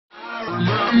An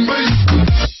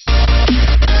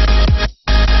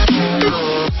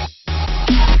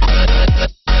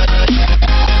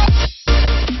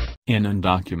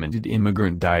undocumented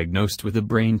immigrant diagnosed with a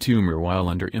brain tumor while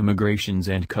under Immigrations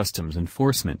and Customs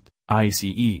Enforcement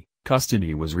 (ICE)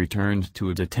 custody was returned to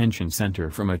a detention center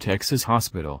from a Texas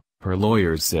hospital, her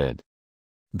lawyers said.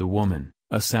 The woman,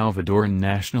 a Salvadoran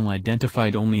national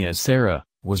identified only as Sarah,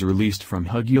 was released from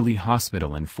Huguley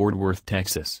Hospital in Fort Worth,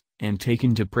 Texas, and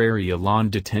taken to Prairie Lawn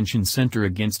Detention Center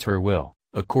against her will,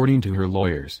 according to her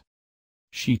lawyers.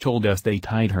 She told us they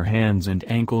tied her hands and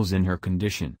ankles in her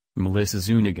condition, Melissa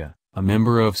Zuniga, a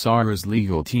member of Sarah's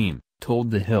legal team,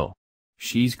 told The Hill.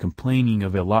 She's complaining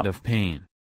of a lot of pain.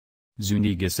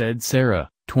 Zuniga said Sarah,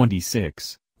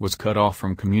 26, was cut off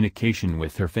from communication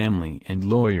with her family and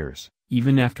lawyers,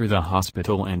 even after the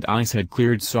hospital and ICE had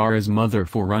cleared Sarah's mother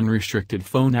for unrestricted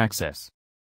phone access.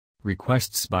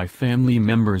 Requests by family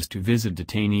members to visit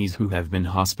detainees who have been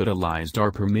hospitalized are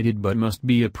permitted but must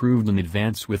be approved in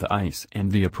advance with ICE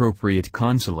and the appropriate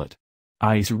consulate.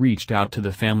 ICE reached out to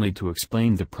the family to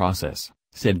explain the process,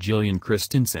 said Jillian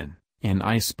Christensen, an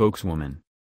ICE spokeswoman.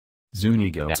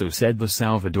 Zuniga also said the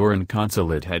Salvadoran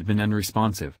consulate had been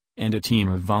unresponsive, and a team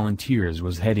of volunteers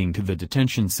was heading to the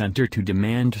detention center to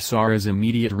demand Sarah's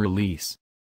immediate release.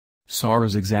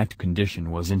 Sarah's exact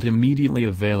condition wasn't immediately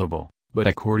available, but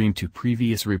according to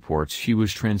previous reports she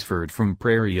was transferred from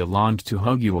Prairie Lawn to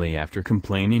Huguley after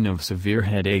complaining of severe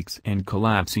headaches and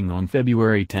collapsing on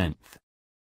February 10.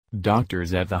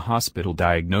 Doctors at the hospital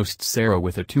diagnosed Sarah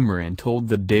with a tumor and told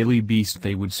the Daily Beast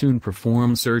they would soon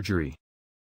perform surgery.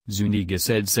 Zuniga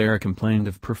said Sarah complained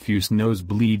of profuse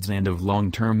nosebleeds and of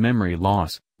long-term memory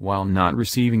loss, while not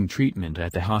receiving treatment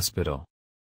at the hospital.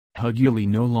 Huguley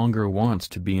no longer wants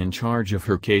to be in charge of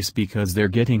her case because they're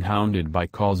getting hounded by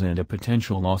calls and a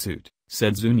potential lawsuit,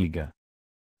 said Zuniga.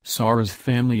 Sarah's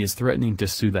family is threatening to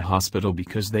sue the hospital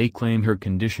because they claim her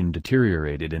condition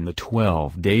deteriorated in the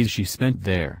 12 days she spent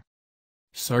there.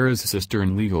 Sarah's sister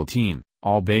and legal team,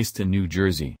 all based in New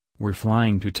Jersey, were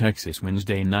flying to Texas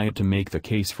Wednesday night to make the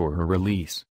case for her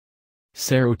release.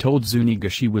 Sarah told Zuniga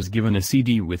she was given a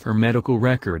CD with her medical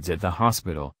records at the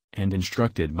hospital, and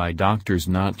instructed by doctors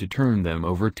not to turn them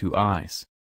over to ICE.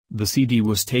 The CD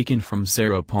was taken from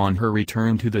Sarah upon her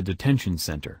return to the detention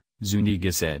center,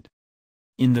 Zuniga said.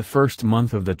 In the first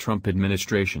month of the Trump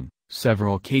administration,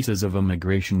 several cases of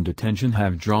immigration detention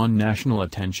have drawn national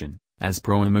attention, as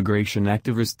pro-immigration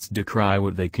activists decry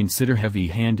what they consider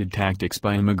heavy-handed tactics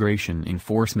by immigration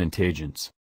enforcement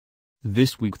agents.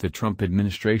 This week the Trump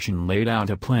administration laid out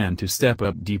a plan to step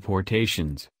up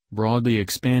deportations, broadly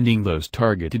expanding those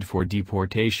targeted for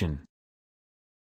deportation.